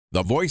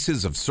The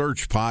Voices of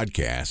Search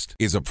podcast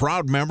is a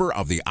proud member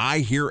of the I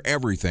Hear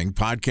Everything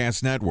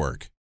podcast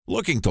network.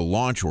 Looking to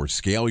launch or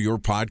scale your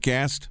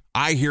podcast?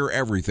 I Hear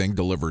Everything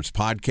delivers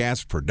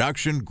podcast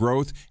production,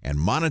 growth, and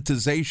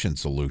monetization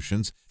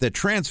solutions that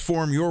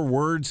transform your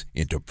words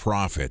into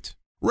profit.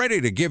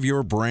 Ready to give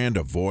your brand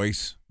a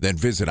voice? Then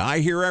visit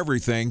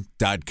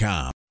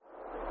iheareverything.com.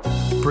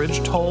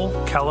 Bridge toll,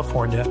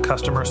 California,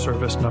 customer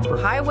service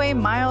number. Highway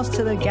miles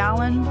to the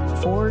gallon,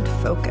 Ford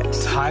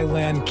Focus.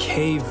 Thailand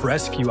cave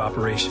rescue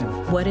operation.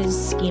 What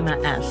is Schema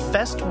F?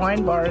 Best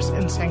wine bars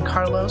in San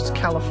Carlos,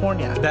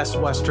 California. Best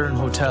Western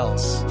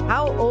hotels.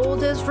 How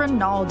old is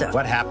Ronaldo?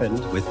 What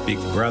happened with Big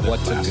Brother?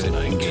 What's a good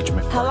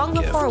engagement? How long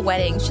before a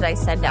wedding should I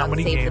send out How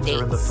many save games the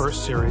dates? are in the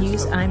first series?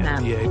 Use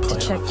IMAP to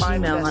check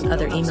email on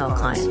other email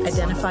clients.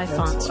 Identify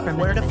fonts from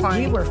Where to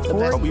find We were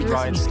 4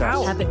 years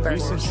out. Habit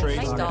burgers.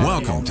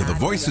 Welcome to the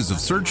Voices of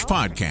Search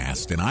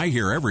podcast, and I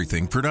Hear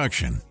Everything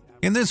production.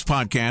 In this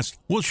podcast,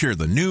 we'll share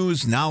the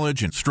news,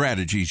 knowledge, and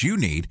strategies you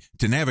need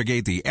to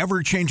navigate the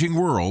ever-changing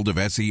world of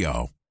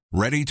SEO.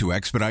 Ready to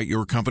expedite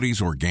your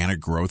company's organic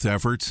growth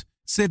efforts?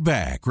 Sit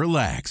back,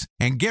 relax,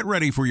 and get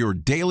ready for your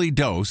daily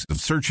dose of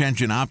search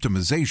engine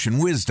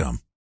optimization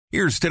wisdom.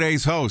 Here's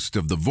today's host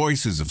of the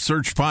Voices of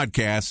Search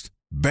podcast,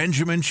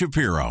 Benjamin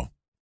Shapiro.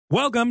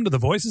 Welcome to the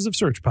Voices of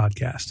Search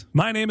podcast.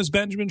 My name is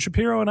Benjamin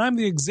Shapiro, and I'm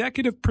the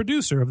executive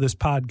producer of this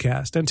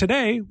podcast. And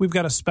today, we've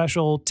got a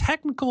special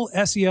technical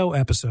SEO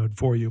episode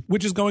for you,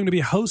 which is going to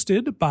be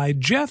hosted by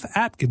Jeff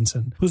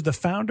Atkinson, who's the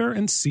founder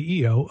and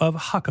CEO of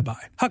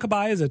Huckabye.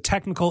 Huckabye is a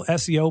technical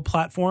SEO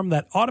platform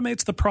that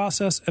automates the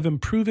process of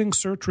improving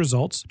search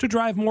results to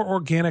drive more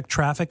organic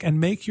traffic and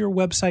make your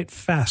website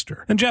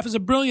faster. And Jeff is a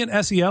brilliant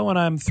SEO, and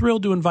I'm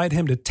thrilled to invite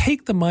him to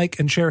take the mic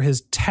and share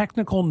his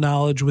technical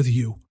knowledge with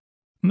you.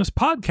 And this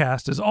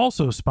podcast is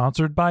also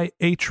sponsored by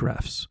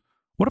Ahrefs.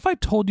 What if I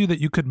told you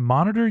that you could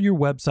monitor your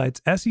website's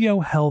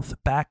SEO health,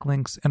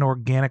 backlinks, and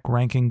organic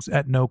rankings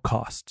at no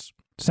costs?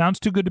 Sounds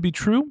too good to be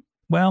true?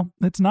 Well,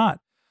 it's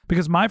not,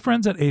 because my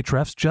friends at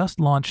Ahrefs just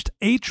launched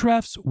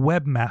Ahrefs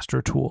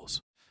Webmaster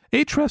Tools.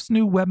 Ahrefs'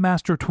 new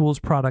Webmaster Tools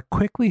product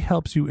quickly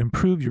helps you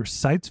improve your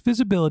site's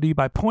visibility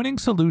by pointing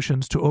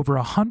solutions to over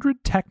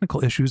 100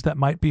 technical issues that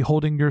might be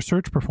holding your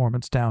search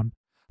performance down.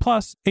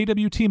 Plus,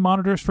 AWT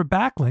monitors for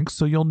backlinks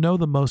so you'll know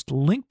the most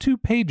linked to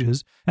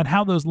pages and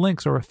how those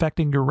links are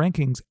affecting your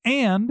rankings.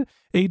 And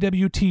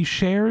AWT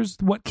shares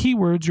what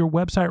keywords your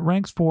website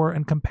ranks for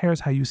and compares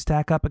how you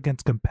stack up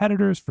against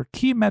competitors for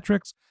key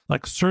metrics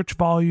like search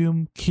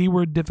volume,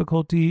 keyword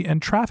difficulty,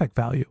 and traffic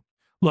value.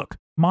 Look,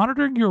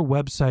 monitoring your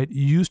website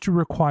used to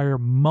require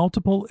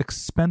multiple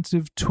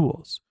expensive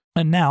tools.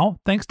 And now,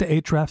 thanks to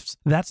Ahrefs,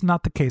 that's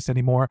not the case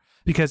anymore,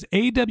 because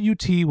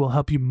AWT will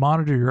help you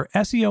monitor your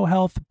SEO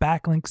health,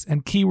 backlinks,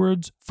 and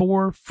keywords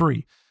for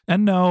free.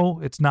 And no,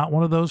 it's not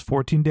one of those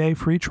 14-day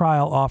free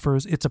trial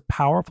offers. It's a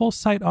powerful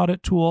site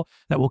audit tool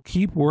that will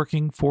keep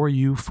working for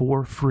you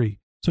for free.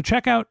 So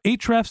check out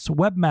Ahrefs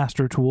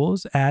Webmaster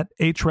Tools at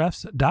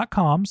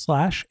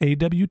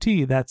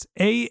ahrefs.com/AWT. That's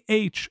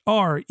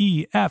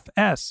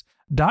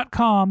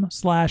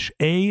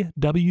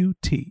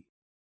ahrefs.com/AWT.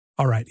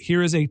 All right,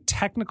 here is a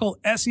technical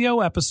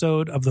SEO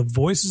episode of the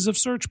Voices of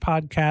Search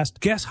podcast,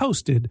 guest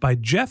hosted by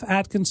Jeff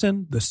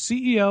Atkinson, the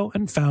CEO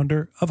and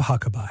founder of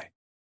Huckabye.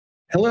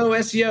 Hello,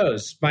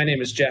 SEOs. My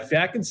name is Jeff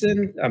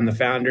Atkinson. I'm the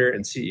founder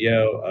and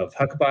CEO of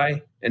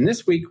Huckabye. And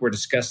this week, we're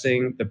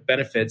discussing the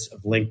benefits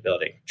of link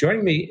building.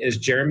 Joining me is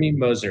Jeremy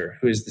Moser,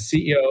 who is the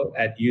CEO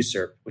at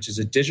uSERP, which is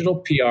a digital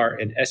PR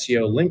and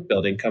SEO link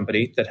building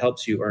company that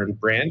helps you earn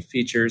brand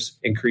features,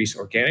 increase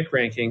organic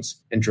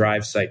rankings, and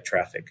drive site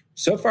traffic.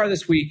 So far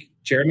this week,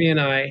 Jeremy and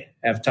I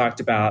have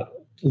talked about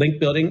link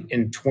building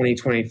in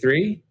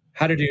 2023,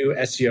 how to do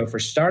SEO for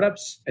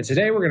startups. And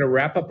today we're going to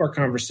wrap up our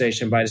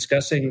conversation by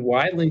discussing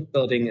why link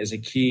building is a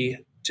key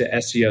to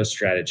SEO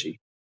strategy.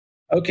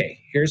 Okay,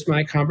 here's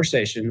my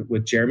conversation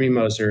with Jeremy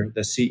Moser,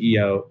 the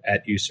CEO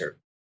at uSERP.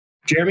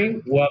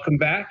 Jeremy, welcome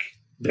back.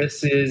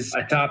 This is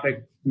a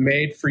topic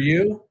made for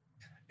you.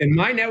 In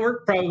my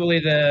network, probably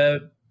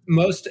the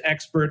most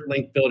expert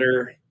link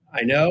builder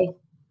I know.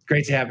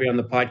 Great to have you on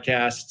the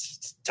podcast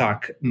to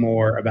talk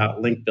more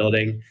about link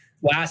building.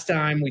 Last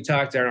time we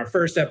talked on our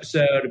first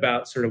episode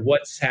about sort of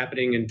what's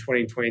happening in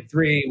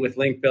 2023 with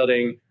link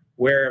building,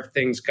 where have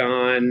things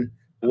gone,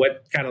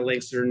 what kind of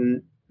links are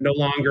no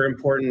longer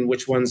important,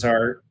 which ones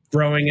are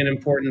growing in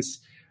importance.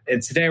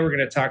 And today we're going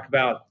to talk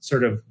about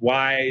sort of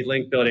why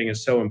link building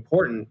is so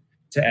important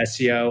to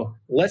SEO.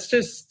 Let's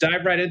just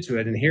dive right into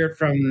it and hear it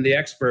from the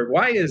expert.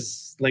 Why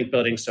is link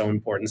building so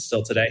important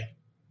still today?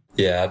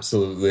 Yeah,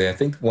 absolutely. I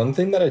think one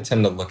thing that I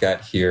tend to look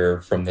at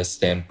here from this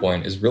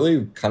standpoint is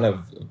really kind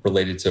of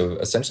related to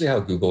essentially how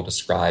Google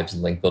describes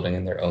link building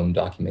in their own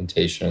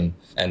documentation.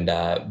 And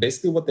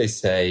basically what they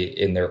say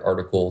in their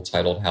article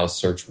titled How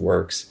Search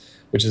Works,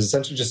 which is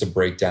essentially just a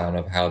breakdown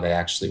of how they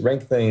actually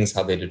rank things,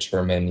 how they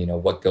determine,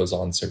 what goes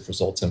on search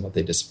results and what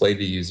they display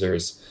to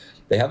users.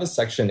 they have a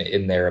section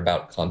in there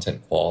about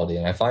content quality.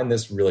 And I find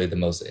this really the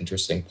most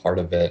interesting part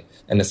of it.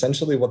 And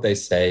essentially what they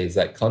say is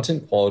that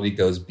content quality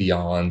goes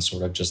beyond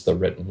sort of just the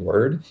written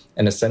word.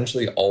 And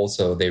essentially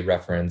also they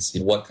reference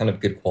what kind of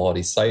good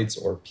quality sites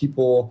or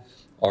people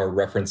are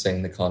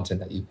referencing the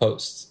content that you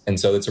post. And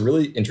so it's a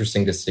really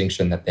interesting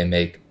distinction that they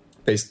make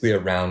basically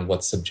around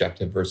what's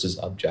subjective versus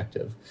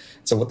objective.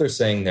 So what they're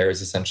saying there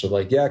is essentially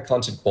like, yeah,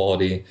 content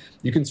quality,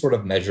 you can sort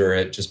of measure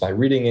it just by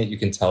reading it. You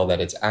can tell that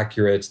it's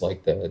accurate,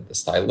 like the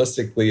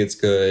stylistically it's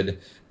good.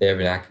 They have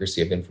an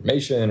accuracy of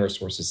information or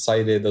sources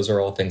cited. Those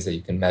are all things that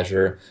you can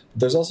measure. But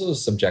there's also a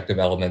subjective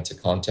element to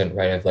content,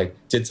 right? Of like,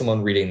 did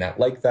someone reading that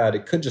like that?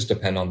 It could just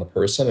depend on the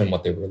person and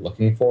what they were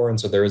looking for. And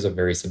so there is a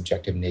very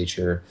subjective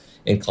nature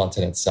in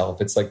content itself.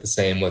 It's like the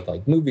same with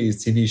like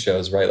movies, TV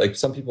shows, right? Like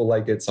some people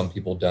like it, some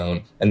people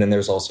don't. And then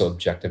there's also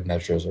objective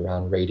measures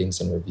around ratings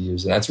and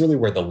reviews. And that's really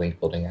where the link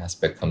building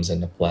aspect comes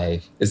into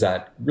play, is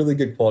that really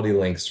good quality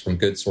links from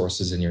good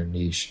sources in your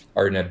niche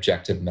are an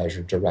objective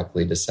measure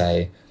directly to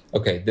say,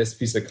 okay, this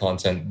piece of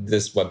content,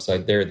 this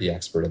website, they're the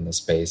expert in this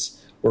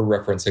space. We're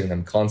referencing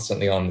them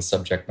constantly on the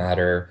subject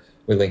matter.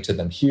 We link to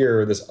them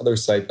here. This other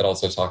site that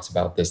also talks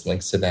about this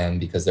links to them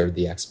because they're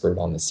the expert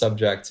on the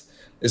subject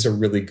is a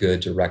really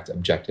good direct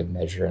objective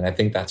measure. And I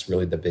think that's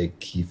really the big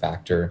key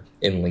factor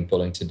in link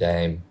building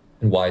today.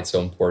 And why it's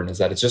so important is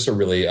that it's just a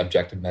really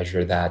objective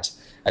measure that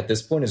at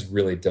this point is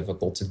really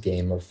difficult to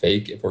game or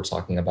fake if we're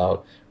talking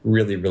about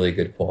really, really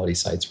good quality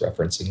sites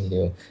referencing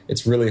you.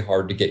 It's really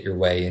hard to get your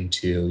way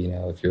into,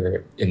 if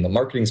you're in the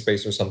marketing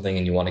space or something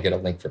and you want to get a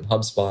link from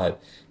HubSpot,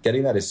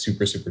 getting that is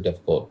super, super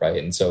difficult, right?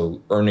 And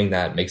so earning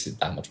that makes it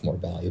that much more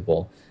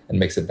valuable and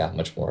makes it that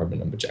much more of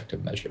an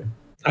objective measure.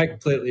 I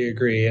completely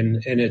agree.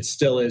 And it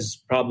still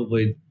is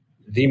probably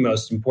the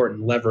most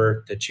important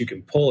lever that you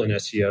can pull in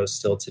SEO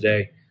still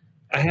today.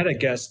 I had a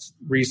guest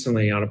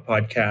recently on a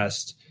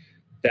podcast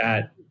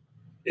that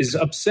is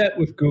upset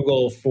with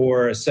Google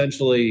for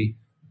essentially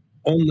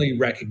only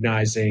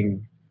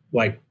recognizing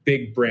like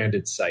big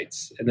branded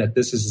sites and that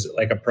this is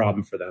like a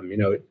problem for them.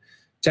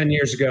 10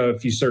 years ago,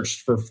 if you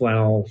searched for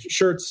flannel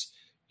shirts,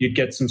 you'd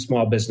get some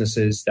small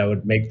businesses that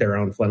would make their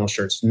own flannel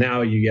shirts.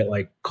 Now you get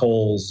like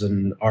Kohl's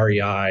and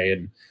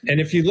REI. And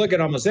if you look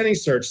at almost any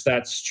search,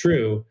 that's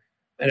true.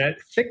 And I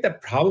think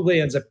that probably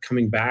ends up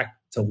coming back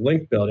to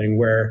link building,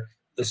 where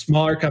the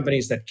smaller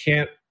companies that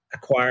can't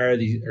acquire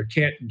these or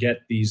can't get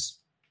these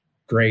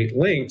great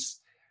links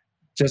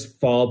just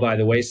fall by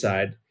the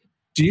wayside.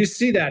 Do you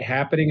see that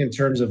happening in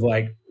terms of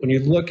like when you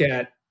look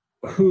at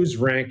who's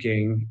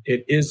ranking,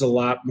 it is a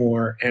lot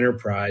more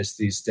enterprise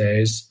these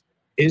days.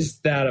 Do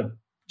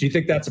you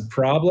think that's a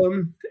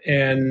problem?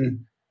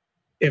 And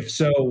if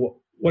so,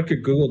 what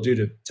could Google do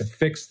to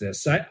fix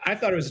this? I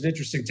thought it was an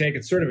interesting take.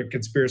 It's sort of a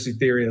conspiracy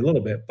theory a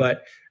little bit,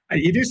 but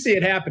you do see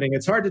it happening.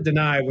 It's hard to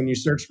deny when you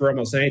search for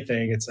almost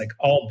anything. It's like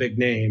all big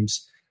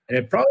names. And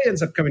it probably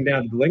ends up coming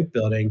down to link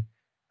building.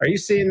 Are you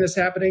seeing this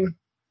happening?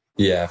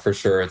 Yeah, for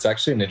sure. It's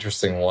actually an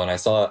interesting one. I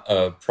saw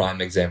a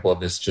prime example of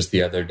this just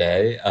the other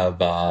day of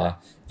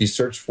if you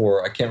search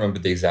for, I can't remember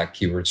the exact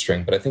keyword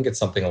string, but I think it's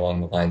something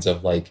along the lines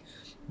of like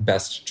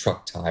best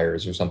truck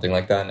tires or something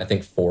like that. And I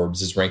think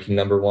Forbes is ranking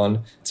number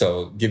 1.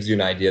 So it gives you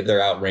an idea.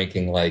 They're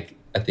outranking like,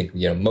 I think,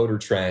 Motor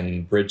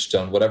Trend,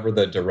 Bridgestone, whatever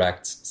the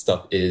direct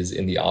stuff is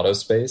in the auto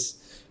space,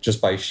 just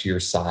by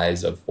sheer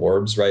size of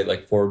Forbes, right?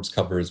 Like Forbes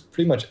covers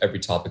pretty much every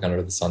topic under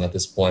the sun at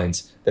this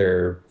point.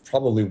 They're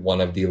probably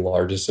one of the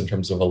largest in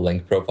terms of a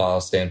link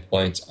profile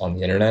standpoint on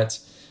the internet.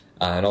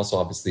 And also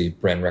obviously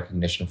brand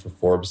recognition for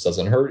Forbes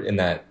doesn't hurt in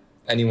that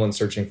anyone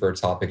searching for a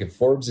topic, if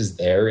Forbes is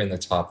there in the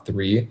top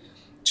 3,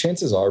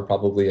 chances are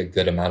probably a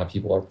good amount of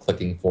people are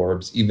clicking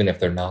Forbes, even if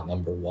they're not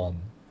number 1.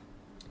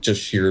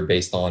 Just sheer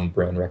based on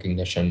brand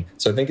recognition.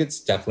 So I think it's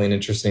definitely an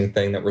interesting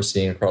thing that we're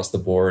seeing across the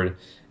board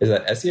is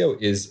that SEO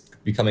is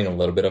becoming a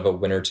little bit of a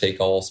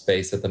winner-take-all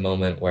space at the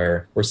moment,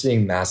 where we're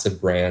seeing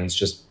massive brands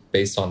just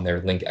based on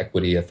their link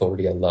equity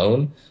authority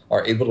alone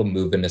are able to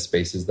move into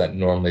spaces that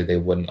normally they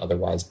wouldn't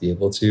otherwise be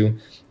able to,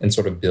 and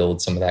sort of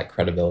build some of that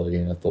credibility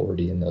and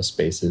authority in those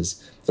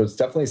spaces. So it's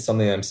definitely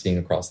something I'm seeing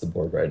across the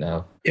board right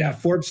now. Yeah,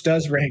 Forbes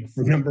does rank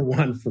for number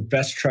 1 for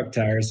best truck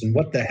tires. And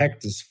what the heck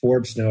does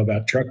Forbes know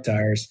about truck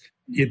tires?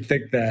 You'd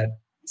think that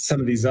some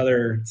of these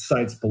other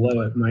sites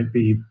below it might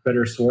be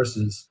better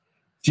sources.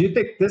 Do you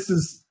think this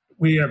is,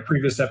 we in a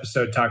previous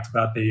episode talked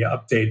about the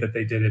update that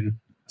they did in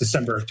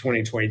December of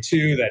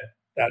 2022 that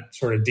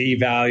sort of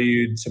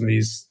devalued some of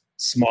these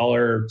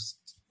smaller,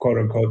 quote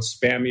unquote,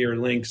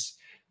 spammier links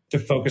to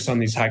focus on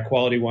these high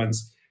quality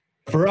ones.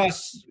 For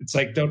us, it's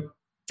like,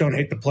 don't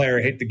hate the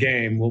player, hate the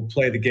game. We'll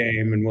play the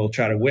game and we'll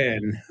try to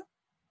win.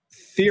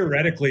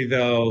 Theoretically,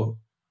 though,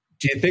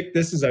 do you think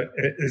this is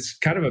it's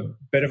kind of a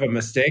bit of a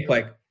mistake?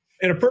 Like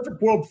in a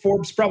perfect world,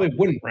 Forbes probably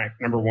wouldn't rank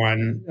number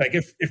 1. Like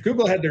if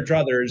Google had their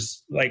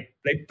druthers, like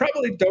they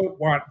probably don't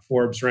want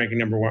Forbes ranking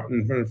number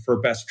 1 for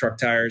best truck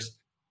tires.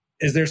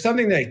 Is there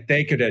something that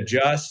they could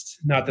adjust?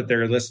 Not that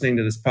they're listening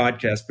to this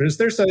podcast, but is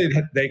there something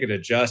that they could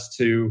adjust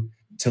to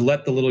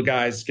let the little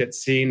guys get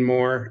seen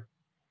more?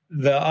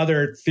 the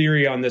other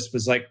theory on this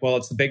was like, well,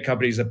 it's the big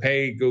companies that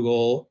pay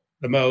Google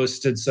the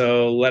most, and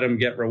so let them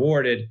get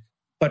rewarded.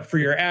 But for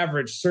your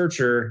average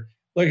searcher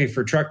looking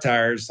for truck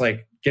tires,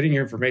 like getting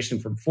your information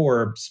from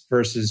Forbes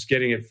versus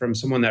getting it from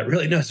someone that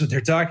really knows what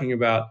they're talking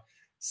about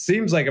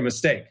seems like a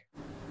mistake.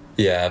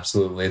 Yeah,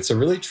 absolutely. It's a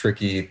really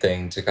tricky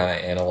thing to kind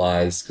of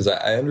analyze because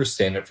I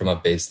understand it from a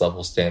base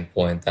level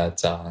standpoint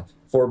that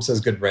Forbes has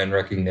good brand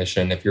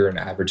recognition. If you're an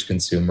average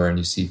consumer and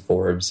you see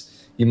Forbes,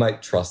 you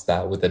might trust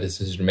that with the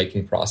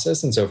decision-making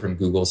process. And so from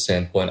Google's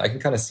standpoint, I can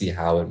kind of see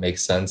how it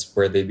makes sense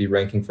where they'd be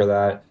ranking for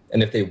that.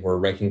 And if they were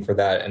ranking for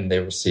that and they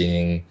were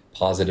seeing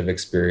positive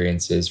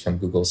experiences from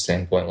Google's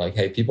standpoint, like,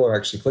 hey, people are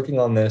actually clicking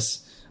on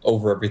this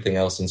over everything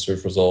else in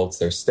search results.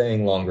 They're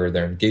staying longer.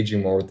 They're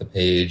engaging more with the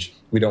page.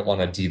 We don't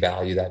want to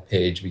devalue that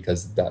page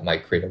because that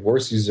might create a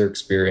worse user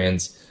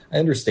experience. I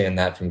understand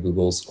that from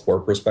Google's core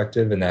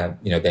perspective and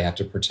that, they have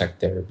to protect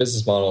their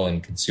business model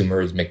and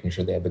consumers, making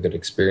sure they have a good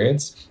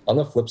experience. On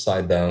the flip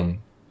side, though,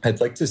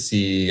 I'd like to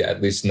see,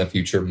 at least in the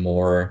future,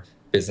 more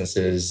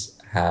businesses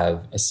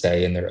have a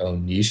say in their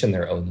own niche and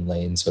their own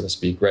lane, so to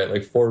speak, right?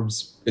 Like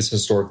Forbes is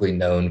historically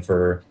known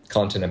for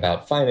content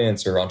about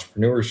finance or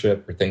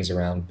entrepreneurship or things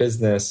around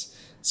business.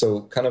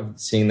 So kind of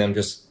seeing them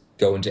just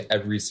go into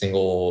every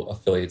single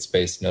affiliate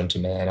space known to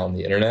man on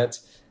the internet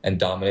and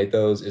dominate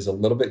those is a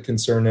little bit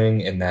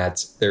concerning in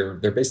that they're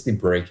basically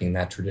breaking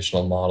that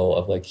traditional model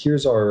of like,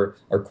 here's our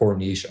core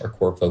niche, our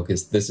core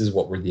focus. This is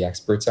what we're the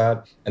experts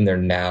at. And they're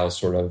now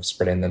sort of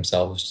spreading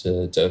themselves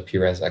to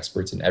appear as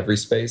experts in every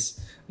space.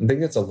 I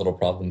think that's a little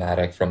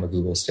problematic from a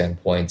Google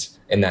standpoint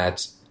in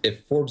that if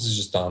Forbes is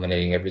just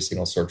dominating every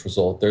single search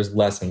result, there's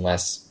less and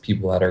less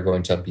people that are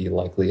going to be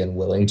likely and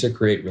willing to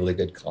create really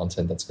good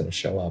content that's going to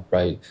show up,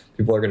 right?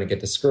 People are going to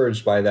get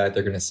discouraged by that.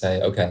 They're going to say,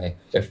 okay,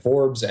 if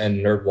Forbes and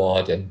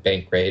NerdWallet and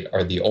Bankrate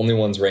are the only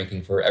ones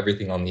ranking for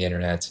everything on the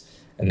internet,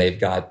 and they've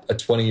got a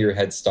 20-year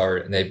head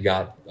start, and they've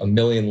got 1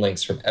 million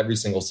links from every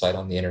single site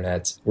on the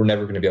internet, we're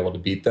never going to be able to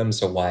beat them.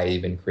 So why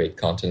even create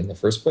content in the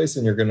first place?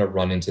 And you're going to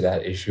run into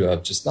that issue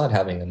of just not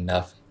having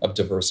enough of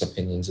diverse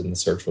opinions in the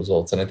search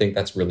results. And I think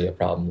that's really a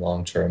problem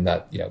long-term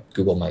that,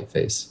 Google might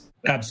face.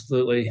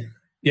 Absolutely.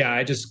 Yeah,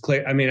 I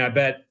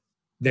bet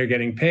they're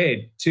getting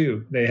paid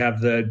too. They have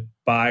the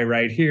buy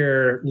right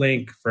here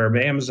link from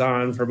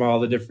Amazon, from all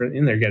the different,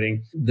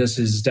 and this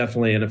is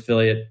definitely an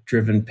affiliate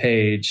driven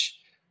page,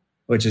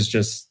 which is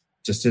just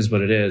is what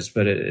it is.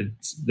 But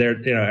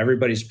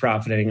everybody's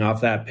profiting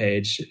off that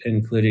page,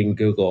 including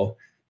Google.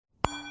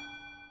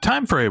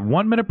 Time for a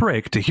 1-minute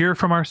break to hear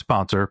from our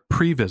sponsor,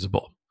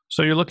 Previsible.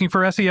 So you're looking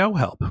for SEO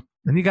help,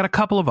 and you got a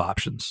couple of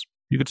options.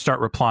 You could start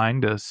replying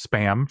to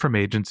spam from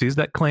agencies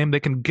that claim they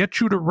can get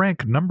you to rank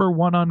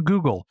 #1 on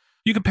Google.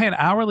 You can pay an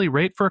hourly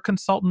rate for a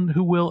consultant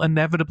who will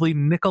inevitably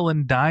nickel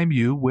and dime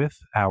you with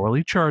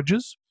hourly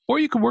charges. Or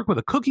you can work with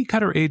a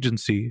cookie-cutter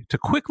agency to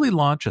quickly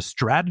launch a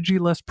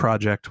strategy-less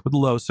project with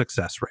low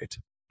success rate.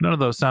 None of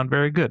those sound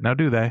very good, now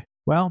do they?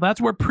 Well, that's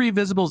where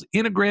Previsible's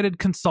integrated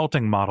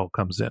consulting model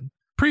comes in.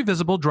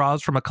 Previsible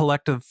draws from a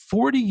collective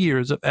 40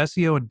 years of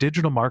SEO and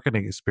digital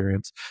marketing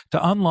experience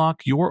to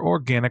unlock your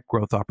organic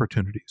growth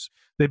opportunities.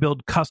 They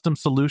build custom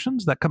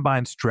solutions that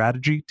combine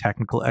strategy,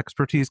 technical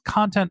expertise,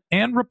 content,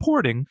 and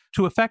reporting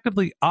to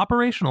effectively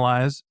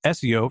operationalize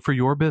SEO for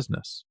your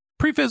business.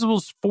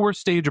 Previsible's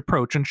 4-stage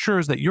approach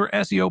ensures that your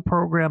SEO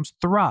programs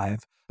thrive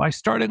by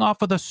starting off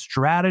with a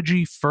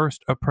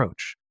strategy-first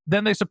approach.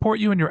 Then they support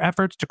you in your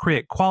efforts to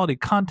create quality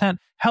content,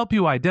 help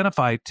you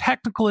identify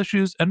technical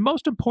issues, and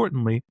most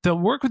importantly, they'll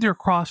work with your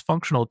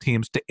cross-functional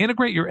teams to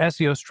integrate your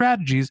SEO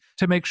strategies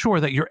to make sure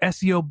that your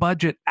SEO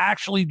budget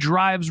actually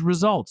drives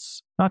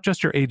results, not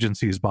just your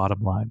agency's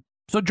bottom line.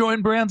 So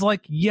join brands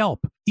like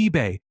Yelp,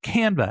 eBay,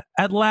 Canva,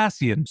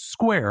 Atlassian,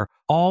 Square,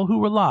 all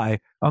who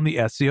rely on the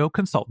SEO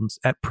consultants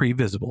at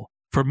Previsible.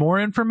 For more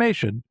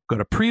information, go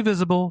to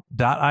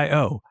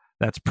previsible.io.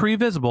 That's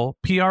Previsible,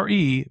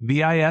 Previsible.io.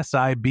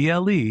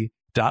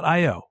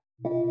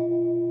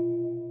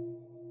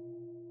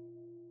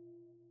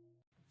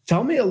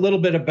 Tell me a little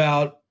bit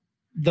about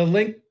the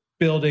link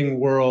building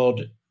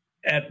world.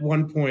 At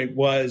one point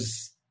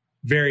was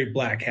very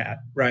black hat,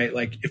 right?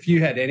 Like if you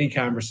had any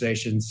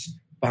conversations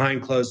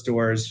behind closed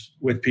doors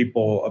with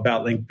people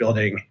about link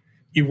building,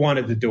 you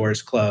wanted the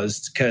doors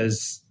closed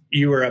because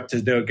you were up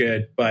to no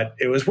good, but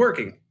it was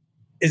working.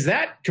 Is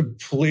that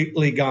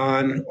completely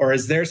gone, or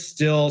is there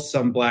still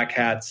some black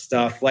hat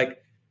stuff?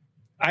 Like,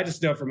 I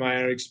just know from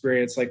my own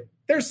experience, like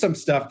there's some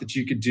stuff that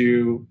you could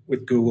do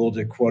with Google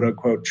to quote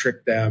unquote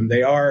trick them.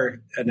 They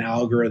are an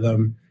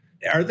algorithm.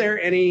 Are there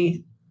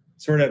any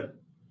sort of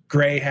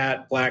gray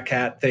hat, black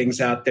hat things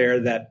out there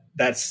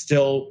that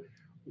still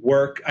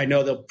work? I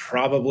know they'll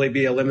probably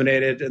be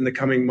eliminated in the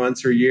coming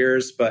months or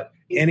years, but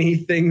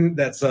anything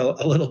that's a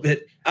little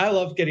bit, I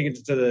love getting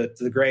into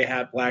the gray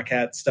hat, black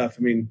hat stuff.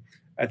 I mean,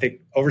 I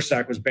think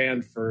Overstock was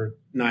banned for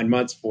 9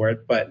 months for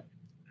it, but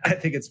I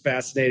think it's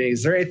fascinating.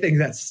 Is there anything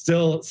that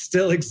still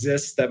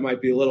exists that might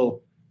be a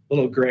little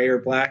gray or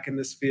black in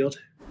this field?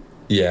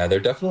 Yeah, there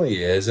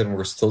definitely is. And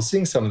we're still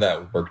seeing some of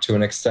that work to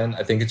an extent.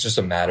 I think it's just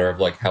a matter of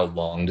like, how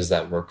long does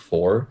that work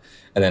for?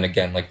 And then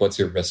again, like, what's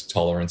your risk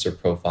tolerance or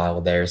profile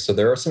there? So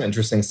there are some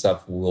interesting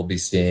stuff we'll be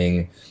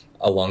seeing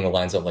along the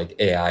lines of like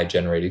AI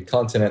generated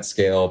content at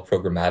scale,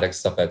 programmatic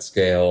stuff at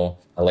scale,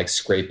 like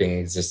scraping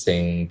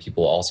existing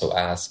people also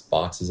ask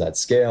boxes at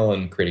scale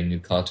and creating new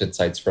content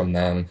sites from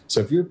them. So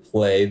if your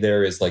play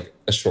there is like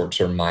a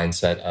short-term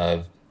mindset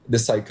of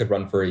this site could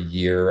run for a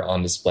year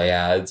on display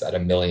ads at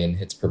 1 million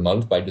hits per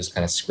month by just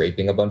kind of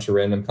scraping a bunch of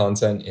random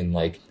content in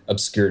like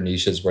obscure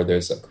niches where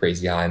there's a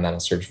crazy high amount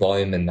of search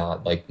volume and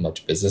not like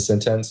much business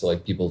intent. So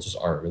like people just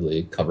aren't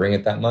really covering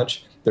it that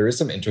much. There is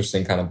some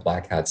interesting kind of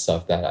black hat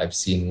stuff that I've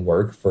seen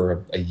work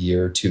for a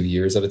year, 2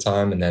 years at a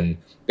time, and then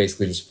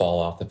basically just fall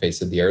off the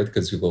face of the earth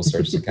because Google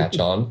starts to catch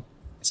on.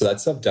 So that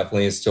stuff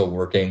definitely is still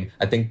working.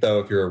 I think though,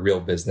 if you're a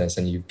real business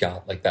and you've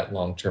got like that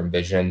long-term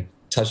vision,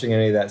 touching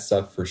any of that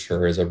stuff for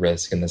sure is a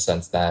risk, in the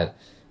sense that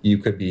you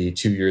could be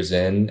 2 years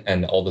in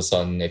and all of a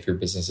sudden, if your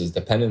business is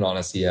dependent on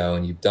SEO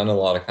and you've done a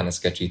lot of kind of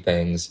sketchy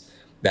things,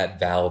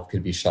 that valve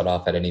could be shut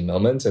off at any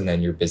moment. And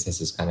then your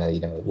business is kind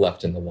of,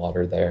 left in the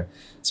water there.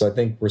 So I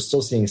think we're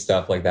still seeing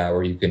stuff like that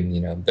where you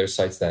can, there's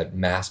sites that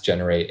mass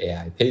generate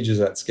AI pages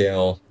at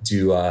scale,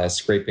 do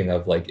scraping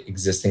of like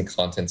existing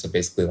content. So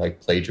basically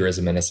like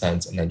plagiarism in a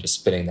sense, and then just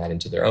spitting that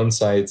into their own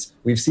sites.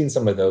 We've seen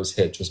some of those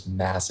hit just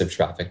massive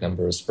traffic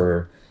numbers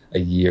for a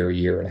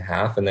year and a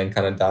half, and then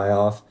kind of die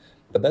off.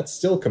 But that's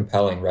still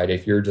compelling, right?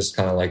 If you're just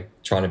kind of like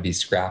trying to be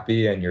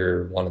scrappy and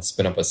you want to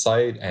spin up a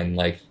site and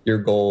like your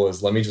goal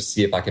is, let me just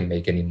see if I can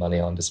make any money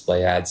on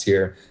display ads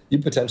here, you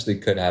potentially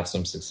could have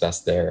some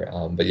success there.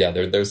 But yeah,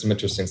 there's some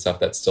interesting stuff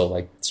that still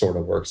like sort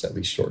of works, at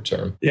least short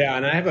term. Yeah,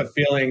 and I have a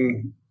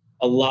feeling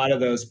a lot of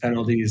those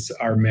penalties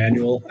are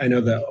manual. I know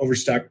the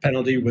overstock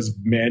penalty was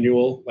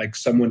manual, like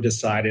someone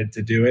decided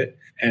to do it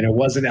and it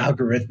wasn't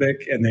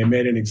algorithmic and they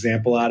made an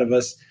example out of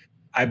us.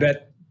 I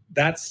bet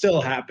that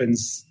still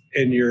happens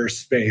in your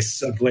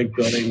space of link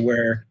building,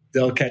 where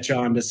they'll catch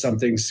on to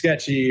something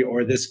sketchy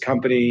or this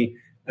company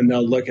and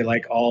they'll look at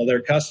like all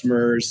their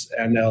customers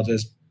and they'll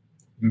just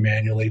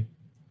manually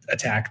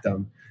attack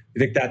them. You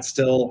think that's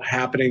still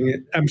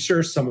happening? I'm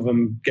sure some of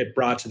them get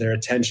brought to their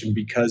attention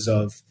because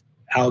of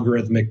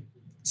algorithmic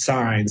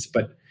signs,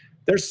 but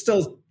there's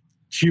still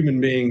human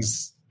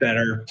beings that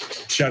are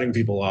shutting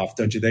people off,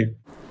 don't you think?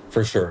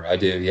 For sure, I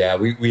do. Yeah,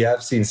 we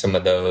have seen some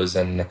of those,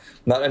 and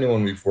not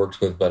anyone we've worked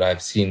with, but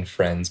I've seen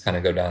friends kind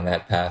of go down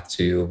that path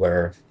too,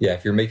 where, yeah,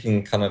 if you're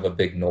making kind of a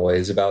big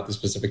noise about the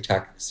specific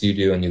tactics you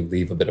do and you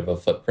leave a bit of a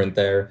footprint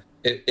there,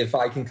 if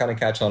I can kind of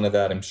catch on to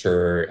that, I'm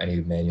sure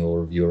any manual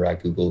reviewer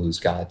at Google who's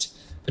got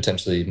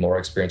potentially more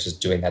experience just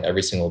doing that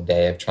every single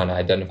day of trying to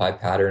identify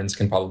patterns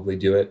can probably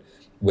do it,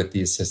 with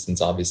the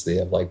assistance, obviously,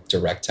 of like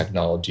direct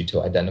technology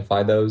to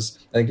identify those.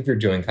 I think if you're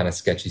doing kind of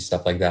sketchy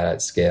stuff like that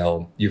at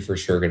scale, you're for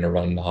sure going to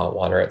run into hot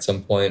water at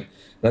some point.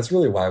 And that's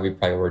really why we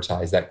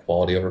prioritize that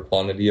quality over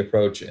quantity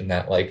approach, in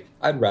that like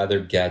I'd rather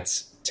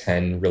get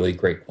 10 really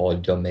great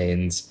quality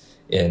domains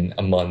in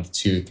a month,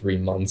 2-3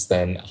 months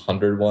than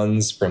 100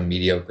 ones from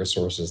mediocre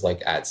sources,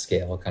 like at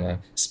scale, kind of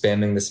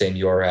spamming the same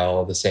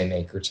URL, the same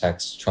anchor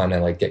text, trying to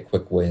like get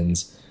quick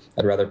wins.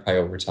 I'd rather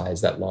prioritize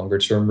that longer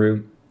term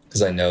route,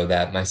 because I know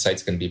that my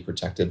site's going to be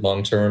protected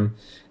long term.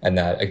 And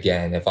that,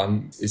 again, if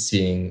I'm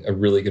seeing a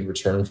really good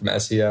return from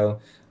SEO,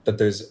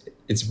 that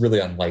it's really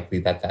unlikely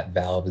that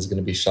valve is going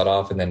to be shut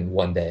off. And then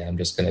one day I'm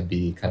just going to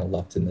be kind of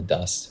left in the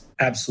dust.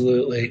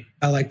 Absolutely.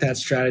 I like that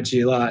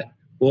strategy a lot.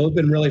 Well, we've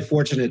been really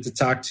fortunate to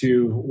talk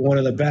to one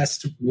of the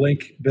best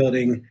link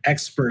building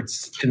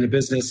experts in the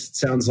business. It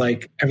sounds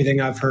like everything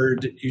I've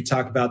heard you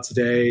talk about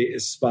today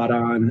is spot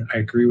on. I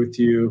agree with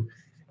you.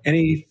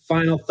 Any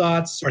final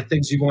thoughts or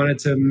things you wanted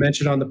to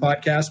mention on the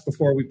podcast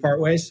before we part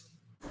ways?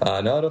 No,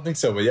 I don't think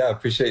so. But yeah, I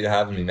appreciate you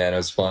having me, man. It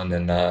was fun.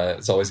 And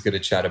it's always good to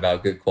chat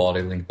about good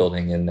quality link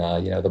building in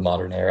the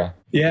modern era.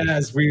 Yeah,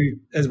 as we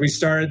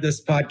started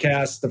this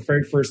podcast, the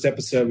very first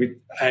episode,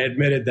 I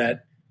admitted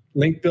that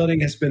link building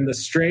has been the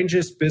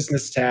strangest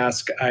business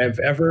task I have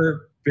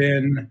ever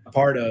been a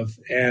part of.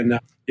 And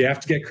you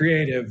have to get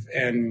creative,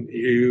 and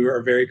you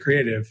are very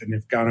creative and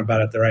have gone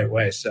about it the right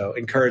way. So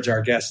encourage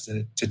our guests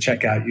to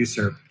check out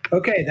uSERP.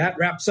 Okay, that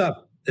wraps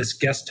up this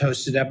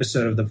guest-hosted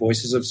episode of the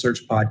Voices of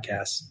Search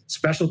podcast.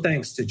 Special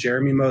thanks to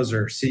Jeremy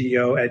Moser,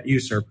 CEO at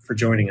uSERP, for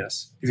joining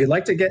us. If you'd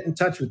like to get in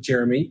touch with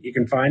Jeremy, you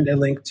can find a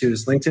link to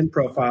his LinkedIn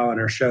profile in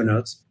our show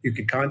notes. You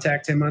can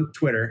contact him on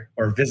Twitter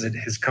or visit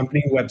his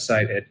company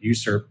website at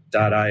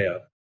userp.io.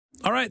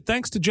 All right,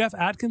 thanks to Jeff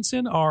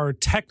Atkinson, our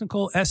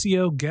technical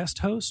SEO guest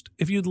host.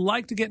 If you'd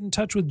like to get in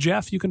touch with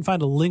Jeff, you can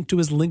find a link to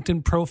his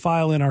LinkedIn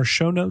profile in our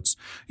show notes.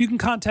 You can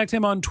contact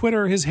him on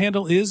Twitter. His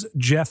handle is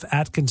Jeff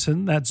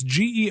Atkinson. That's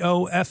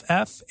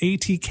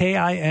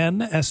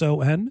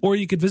GeoffAtkinson. Or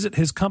you could visit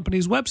his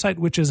company's website,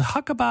 which is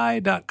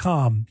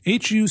huckabuy.com,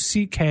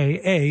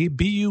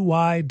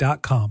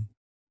 HUCKABUY.com.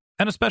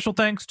 And a special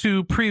thanks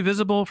to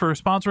Previsible for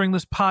sponsoring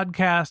this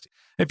podcast.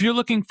 If you're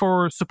looking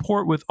for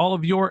support with all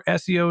of your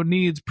SEO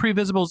needs,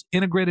 Previsible's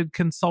integrated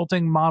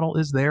consulting model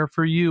is there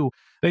for you.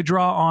 They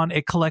draw on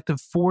a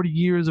collective 40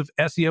 years of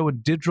SEO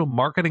and digital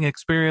marketing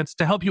experience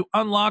to help you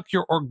unlock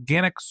your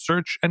organic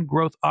search and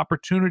growth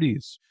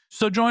opportunities.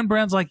 So join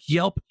brands like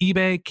Yelp,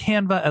 eBay,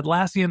 Canva,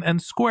 Atlassian,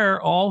 and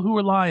Square, all who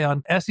rely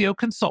on SEO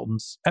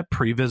consultants at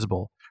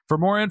Previsible. For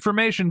more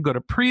information, go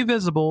to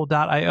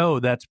previsible.io.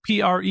 That's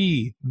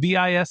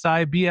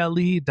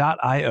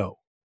previsible.io.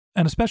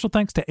 And a special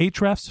thanks to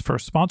Ahrefs for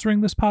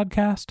sponsoring this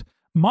podcast.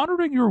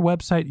 Monitoring your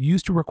website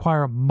used to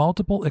require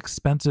multiple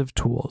expensive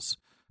tools,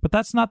 but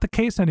that's not the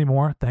case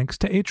anymore thanks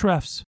to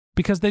Ahrefs,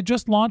 because they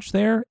just launched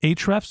their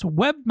Ahrefs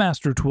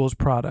Webmaster Tools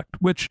product,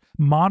 which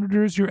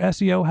monitors your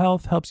SEO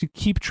health, helps you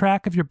keep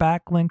track of your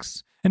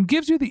backlinks, and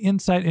gives you the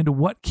insight into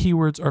what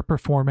keywords are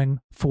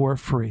performing for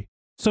free.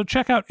 So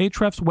check out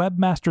Ahrefs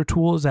Webmaster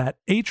Tools at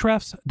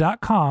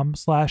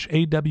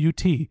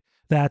ahrefs.com/AWT.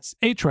 That's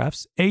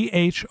Ahrefs,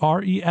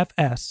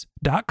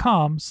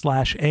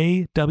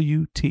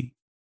 AHREFS.com/AWT.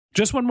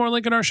 Just one more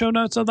link in our show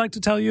notes I'd like to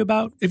tell you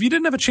about. If you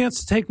didn't have a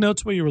chance to take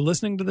notes while you were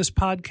listening to this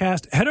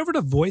podcast, head over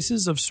to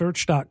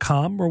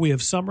voicesofsearch.com, where we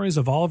have summaries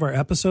of all of our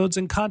episodes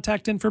and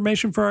contact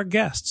information for our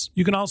guests.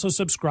 You can also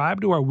subscribe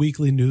to our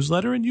weekly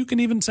newsletter, and you can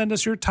even send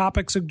us your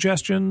topic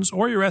suggestions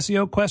or your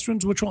SEO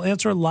questions, which we'll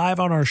answer live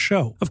on our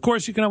show. Of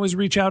course, you can always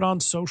reach out on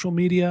social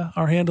media.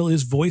 Our handle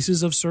is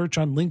Voices of Search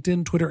on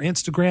LinkedIn, Twitter,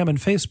 Instagram, and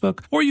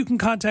Facebook. Or you can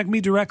contact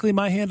me directly.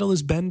 My handle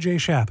is Ben J.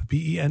 Shap,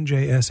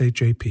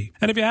 BenJShap.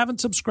 And if you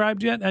haven't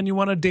subscribed yet, and you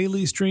want a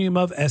daily stream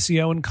of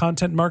SEO and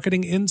content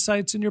marketing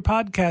insights in your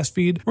podcast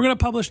feed, we're going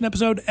to publish an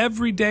episode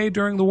every day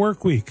during the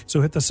work week.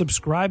 So hit the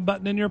subscribe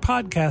button in your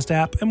podcast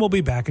app, and we'll be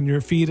back in your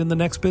feed in the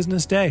next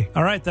business day.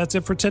 All right, that's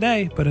it for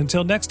today. But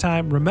until next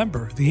time,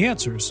 remember, the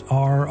answers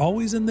are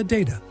always in the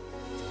data.